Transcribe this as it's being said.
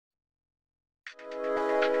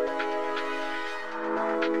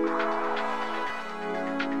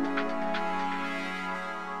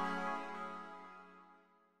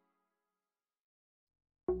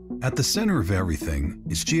At the center of everything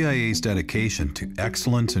is GIA's dedication to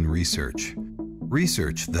excellence in research.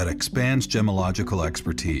 Research that expands gemological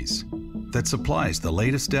expertise, that supplies the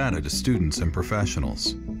latest data to students and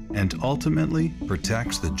professionals, and ultimately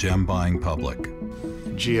protects the gem buying public.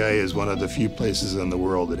 GIA is one of the few places in the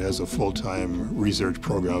world that has a full-time research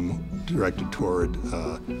program directed toward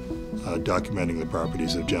documenting the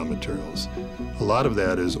properties of gem materials. A lot of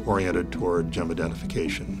that is oriented toward gem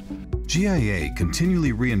identification. GIA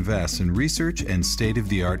continually reinvests in research and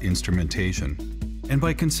state-of-the-art instrumentation. And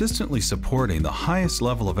by consistently supporting the highest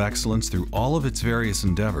level of excellence through all of its various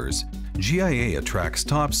endeavors, GIA attracts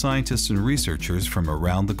top scientists and researchers from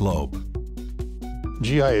around the globe.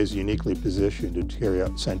 GIA is uniquely positioned to carry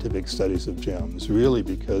out scientific studies of gems, really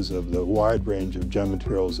because of the wide range of gem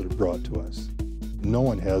materials that are brought to us. No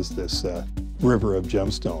one has this river of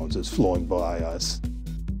gemstones that's flowing by us.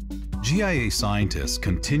 GIA scientists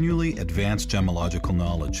continually advance gemological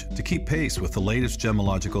knowledge to keep pace with the latest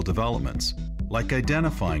gemological developments, like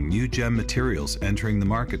identifying new gem materials entering the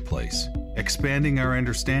marketplace, expanding our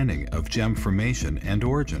understanding of gem formation and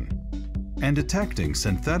origin, and detecting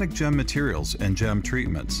synthetic gem materials and gem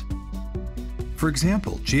treatments. For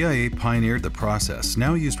example, GIA pioneered the process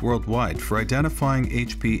now used worldwide for identifying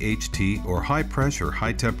HPHT or high-pressure,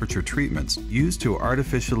 high-temperature treatments used to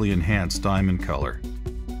artificially enhance diamond color.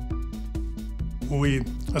 We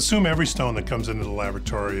assume every stone that comes into the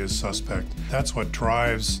laboratory is suspect. That's what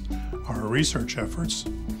drives our research efforts,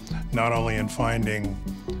 not only in finding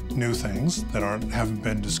new things that haven't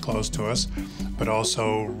been disclosed to us, but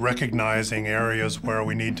also recognizing areas where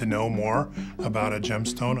we need to know more about a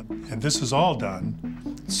gemstone. And this is all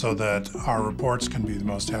done so that our reports can be the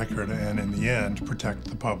most accurate and, in the end, protect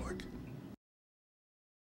the public.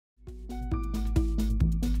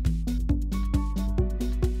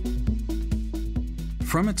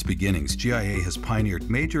 From its beginnings, GIA has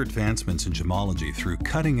pioneered major advancements in gemology through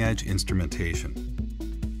cutting-edge instrumentation.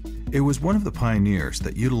 It was one of the pioneers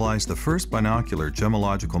that utilized the first binocular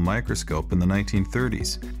gemological microscope in the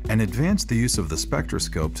 1930s and advanced the use of the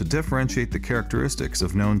spectroscope to differentiate the characteristics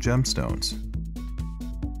of known gemstones.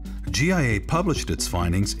 GIA published its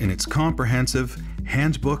findings in its comprehensive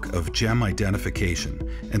Handbook of Gem Identification,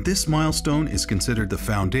 and this milestone is considered the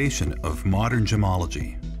foundation of modern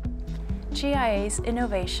gemology. GIA's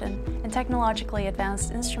innovation and technologically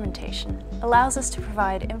advanced instrumentation allows us to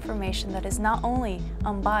provide information that is not only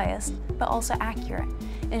unbiased, but also accurate,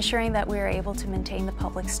 ensuring that we are able to maintain the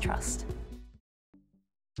public's trust.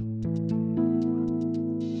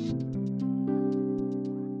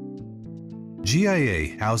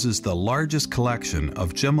 GIA houses the largest collection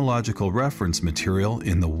of gemological reference material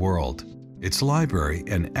in the world. Its library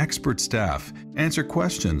and expert staff answer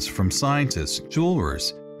questions from scientists,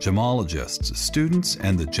 jewelers, gemologists, students,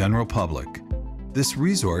 and the general public. This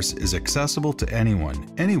resource is accessible to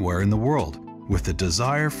anyone, anywhere in the world, with a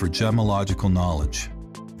desire for gemological knowledge.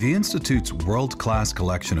 The Institute's world-class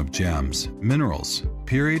collection of gems, minerals,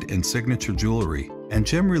 period and signature jewelry, and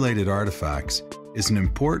gem-related artifacts is an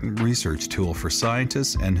important research tool for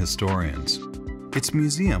scientists and historians. Its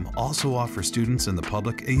museum also offers students and the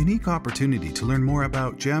public a unique opportunity to learn more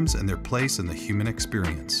about gems and their place in the human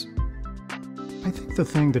experience. I think the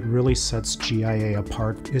thing that really sets GIA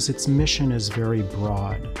apart is its mission is very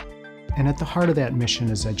broad. And at the heart of that mission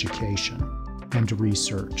is education and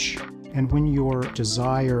research. And when your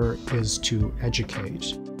desire is to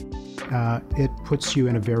educate, it puts you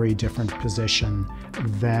in a very different position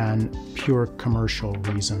than pure commercial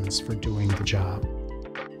reasons for doing the job.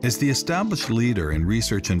 As the established leader in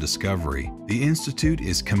research and discovery, the Institute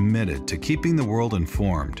is committed to keeping the world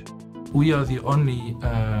informed. We are the only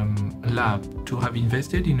lab to have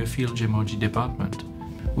invested in a field gemology department.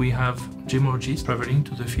 We have gemologists traveling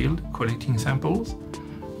to the field, collecting samples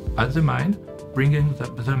at the mine, bringing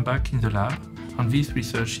them back in the lab, and this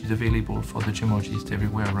research is available for the gemologists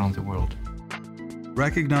everywhere around the world.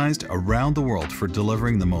 Recognized around the world for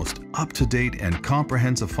delivering the most up-to-date and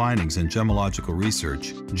comprehensive findings in gemological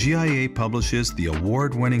research, GIA publishes the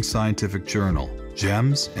award-winning scientific journal,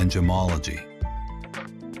 Gems and Gemology.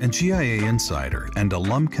 And GIA Insider and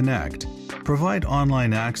Alum Connect provide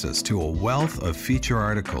online access to a wealth of feature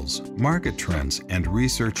articles, market trends, and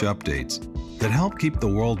research updates that help keep the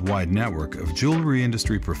worldwide network of jewelry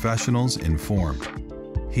industry professionals informed.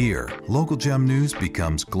 Here, local gem news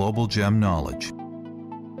becomes global gem knowledge.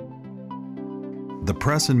 The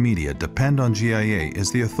press and media depend on GIA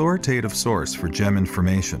as the authoritative source for gem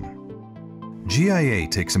information. GIA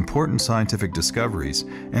takes important scientific discoveries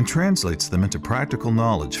and translates them into practical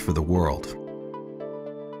knowledge for the world.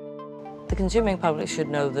 The consuming public should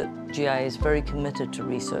know that GIA is very committed to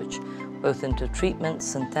research, both into treatments,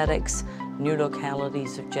 synthetics, new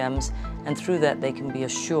localities of gems, and through that they can be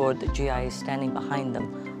assured that GIA is standing behind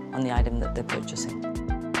them on the item that they're purchasing.